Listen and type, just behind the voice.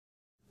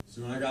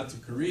So when I got to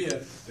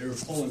Korea, they were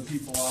pulling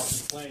people off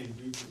the plane,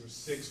 dudes that were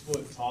 6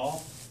 foot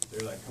tall.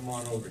 They're like, come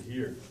on over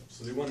here.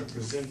 So they want to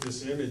present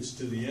this image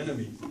to the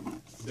enemy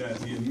that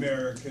the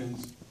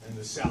Americans and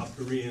the South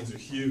Koreans are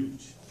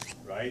huge,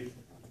 right?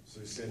 So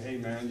they said, hey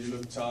man, you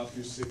look tough,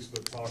 you're 6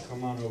 foot tall,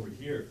 come on over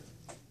here.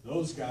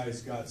 Those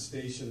guys got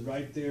stationed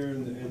right there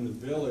in the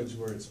village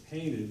where it's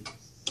painted,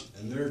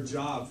 and their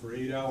job for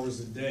 8 hours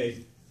a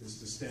day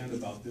is to stand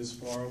about this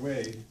far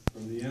away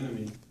from the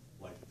enemy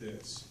like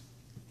this.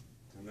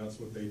 And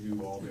that's what they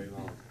do all day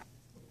long.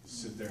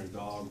 Just sit there and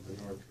dog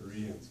the North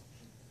Koreans.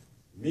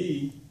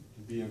 Me,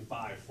 being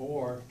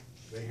 5'4",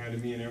 they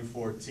handed me an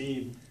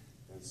M14,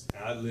 and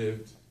I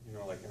lived, you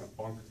know, like in a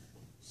bunker,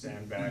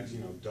 sandbags, you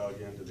know, dug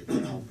into the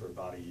ground for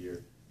about a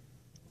year,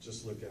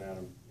 just looking at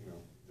them, you know,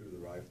 through the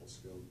rifle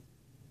scope,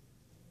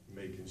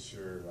 making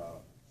sure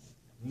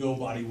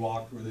nobody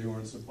walked where they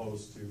weren't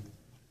supposed to,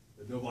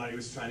 that nobody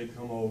was trying to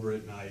come over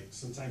at night.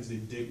 Sometimes they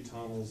dig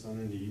tunnels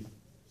underneath,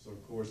 so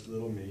of course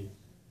little me,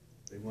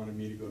 they wanted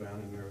me to go down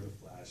in there with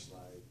a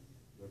flashlight,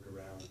 look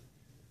around.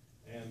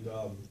 And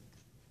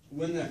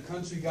when that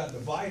country got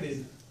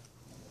divided,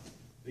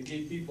 they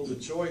gave people the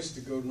choice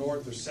to go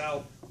north or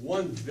south.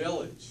 One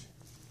village,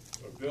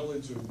 a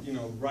village of, you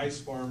know,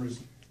 rice farmers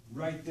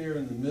right there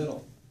in the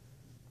middle.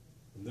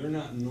 And they're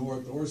not in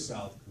North or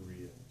South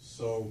Korea.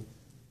 So,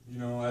 you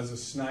know, as a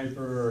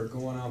sniper or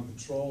going on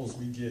patrols,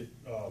 we get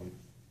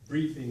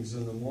briefings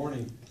in the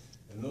morning.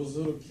 And those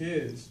little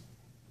kids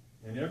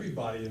and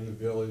everybody in the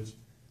village,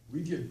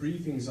 we get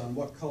briefings on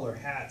what color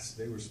hats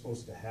they were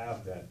supposed to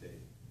have that day.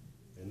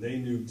 And they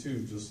knew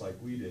too, just like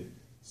we did.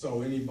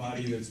 So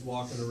anybody that's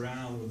walking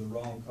around with the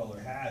wrong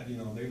color hat, you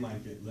know, they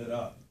might get lit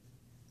up.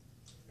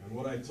 And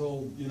what I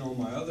told, you know,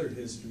 my other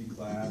history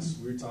class,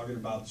 we were talking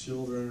about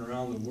children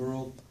around the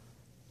world.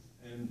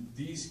 And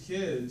these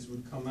kids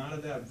would come out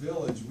of that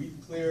village. We'd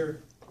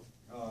clear,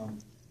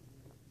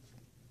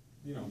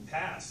 you know,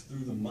 pass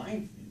through the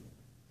minefield.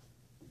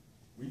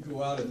 We'd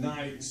go out at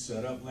night,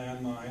 set up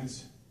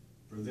landmines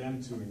for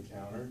them to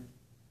encounter.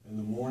 In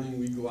the morning,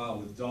 we'd go out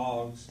with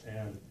dogs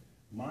and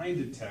mine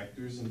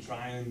detectors and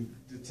try and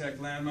detect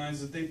landmines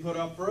that they put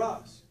up for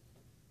us.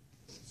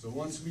 So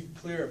once we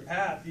clear a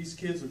path, these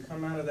kids would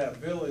come out of that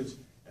village,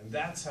 and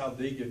that's how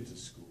they get to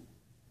school,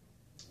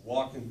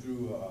 walking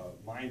through a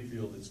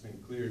minefield that's been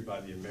cleared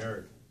by the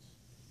Americans.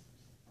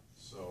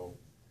 So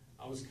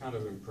I was kind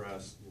of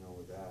impressed, you know,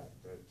 with that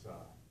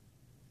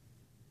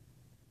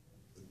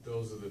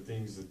those are the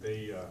things that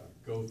they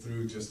go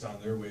through just on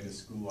their way to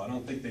school. I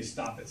don't think they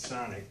stop at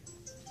Sonic.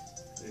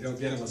 They don't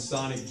get them a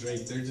Sonic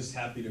drink. They're just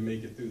happy to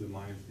make it through the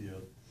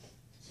minefield.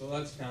 So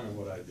that's kind of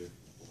what I did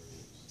for 4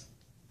 years.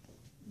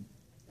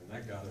 And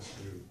that got us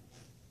through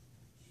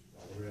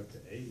all the way up to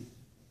 8.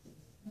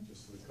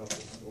 Just a couple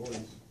of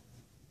stories.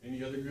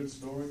 Any other good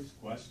stories?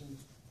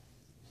 Questions?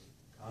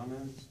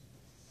 Comments?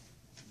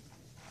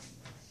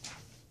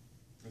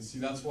 And see,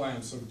 that's why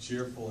I'm so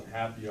cheerful and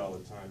happy all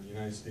the time. The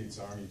United States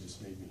Army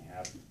just made me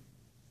happy.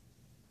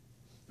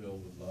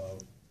 Filled with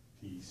love,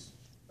 peace,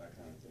 that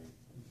kind of thing.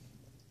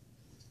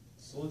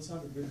 So let's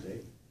have a good day.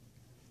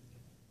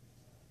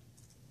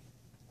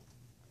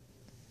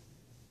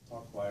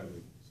 Talk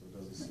quietly so it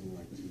doesn't seem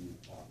like too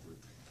awkward.